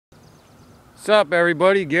What's up,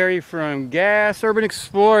 everybody? Gary from Gas Urban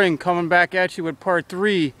Exploring coming back at you with part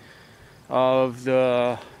 3 of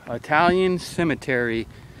the Italian cemetery.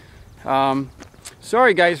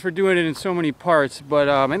 Sorry guys for doing it in so many parts, but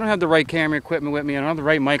I don't have the right camera equipment with me. I don't have the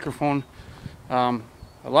right microphone. I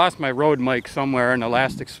lost my Rode mic somewhere in the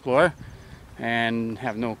last Explorer and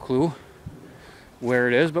have no clue where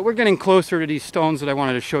it is, but we're getting closer to these stones that I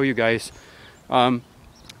wanted to show you guys. And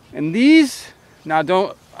these,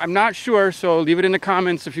 now I'm not sure, so leave it in the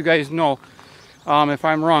comments if you guys know if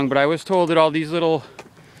I'm wrong, but I was told that all these little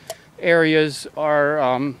areas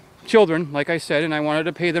are children, like I said, and I wanted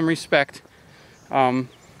to pay them respect. And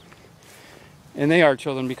they are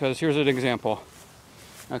children, because here's an example.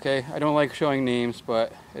 Okay, I don't like showing names,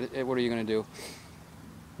 but what are you going to do?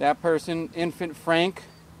 That person, Infant Frank,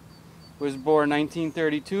 was born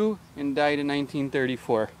 1932 and died in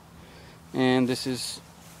 1934. And this is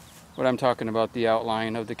what I'm talking about, the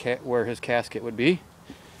outline of the where his casket would be.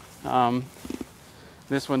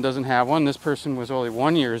 This one doesn't have one. This person was only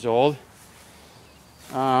 1 year old.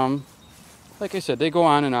 Like I said, they go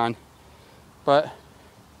on and on, but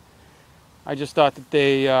I just thought that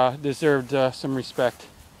they deserved some respect.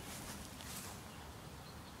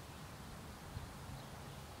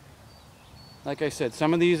 Like I said,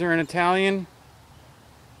 some of these are in Italian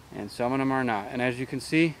and some of them are not, and as you can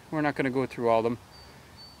see, we're not going to go through all of them.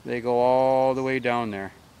 They go all the way down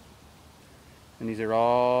there. And these are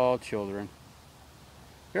all children.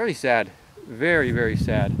 Very sad. Very, very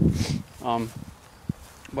sad.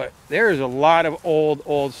 But there's a lot of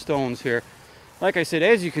old stones here. Like I said,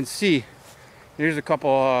 as you can see, there's a couple,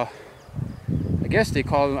 I guess they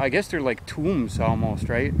call them, I guess they're like tombs almost,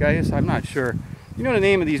 right, guys? I'm not sure. You know the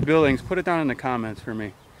name of these buildings, put it down in the comments for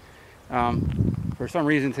me. For some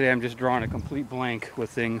reason today I'm just drawing a complete blank with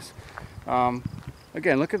things.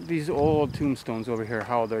 Again, look at these old tombstones over here,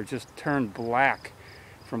 how they're just turned black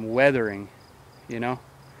from weathering, you know?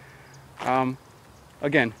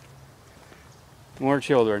 Again, more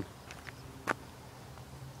children.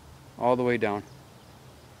 All the way down.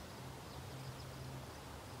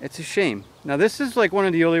 It's a shame. Now this is like one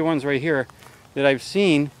of the only ones right here that I've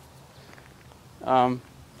seen that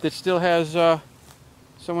still has,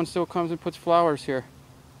 someone still comes and puts flowers here.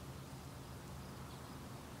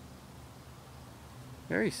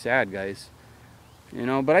 Very sad, guys. You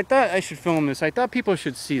know, but I thought I should film this. I thought people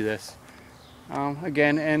should see this.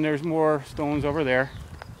 Again, and there's more stones over there.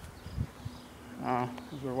 As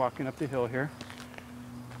we're walking up the hill here.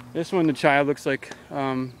 This one, the child looks like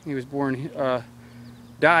he was born,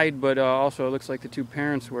 died, but also it looks like the two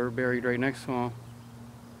parents were buried right next to him.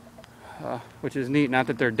 Which is neat. Not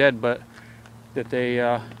that they're dead, but that they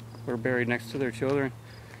were buried next to their children.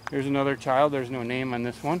 There's another child. There's no name on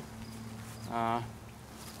this one.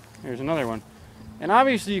 Here's another one. And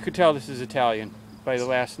obviously you could tell this is Italian by the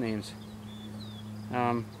last names.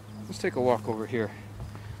 Let's take a walk over here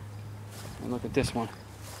and look at this one.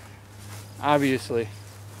 Obviously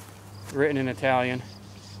written in Italian.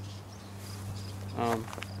 And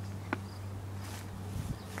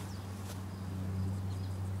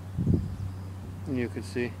you can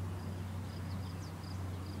see.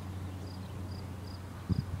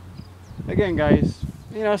 Again, guys,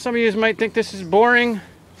 you know, some of you might think this is boring.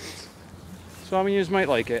 Some of you might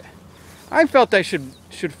like it. I felt I should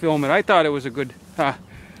film it. I thought it was a good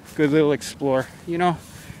little explore. You know.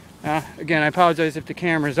 Again, I apologize if the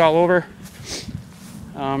camera's all over.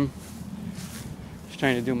 Just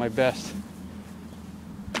trying to do my best.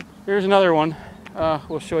 Here's another one.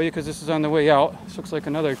 We'll show you because this is on the way out. This looks like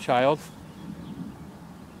another child.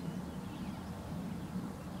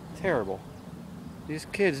 Terrible. These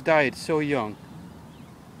kids died so young.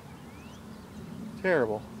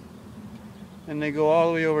 Terrible. And they go all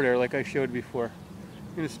the way over there like I showed before.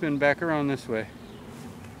 I'm going to spin back around this way.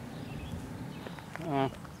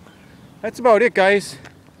 That's about it, guys.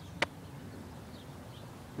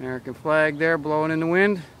 American flag there blowing in the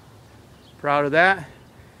wind. Proud of that.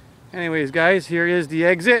 Anyways, guys, here is the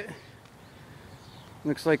exit.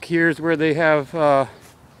 Looks like here's where they have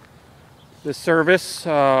the service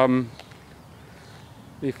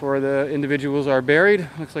before the individuals are buried.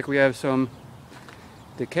 Looks like we have some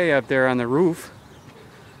decay up there on the roof.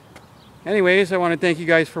 Anyways, I want to thank you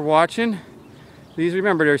guys for watching. Please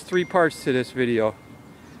remember there's 3 parts to this video.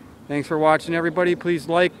 Thanks for watching, everybody. Please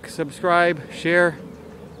like, subscribe, share.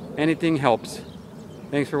 Anything helps.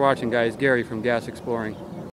 Thanks for watching, guys. Gary from Gas Exploring.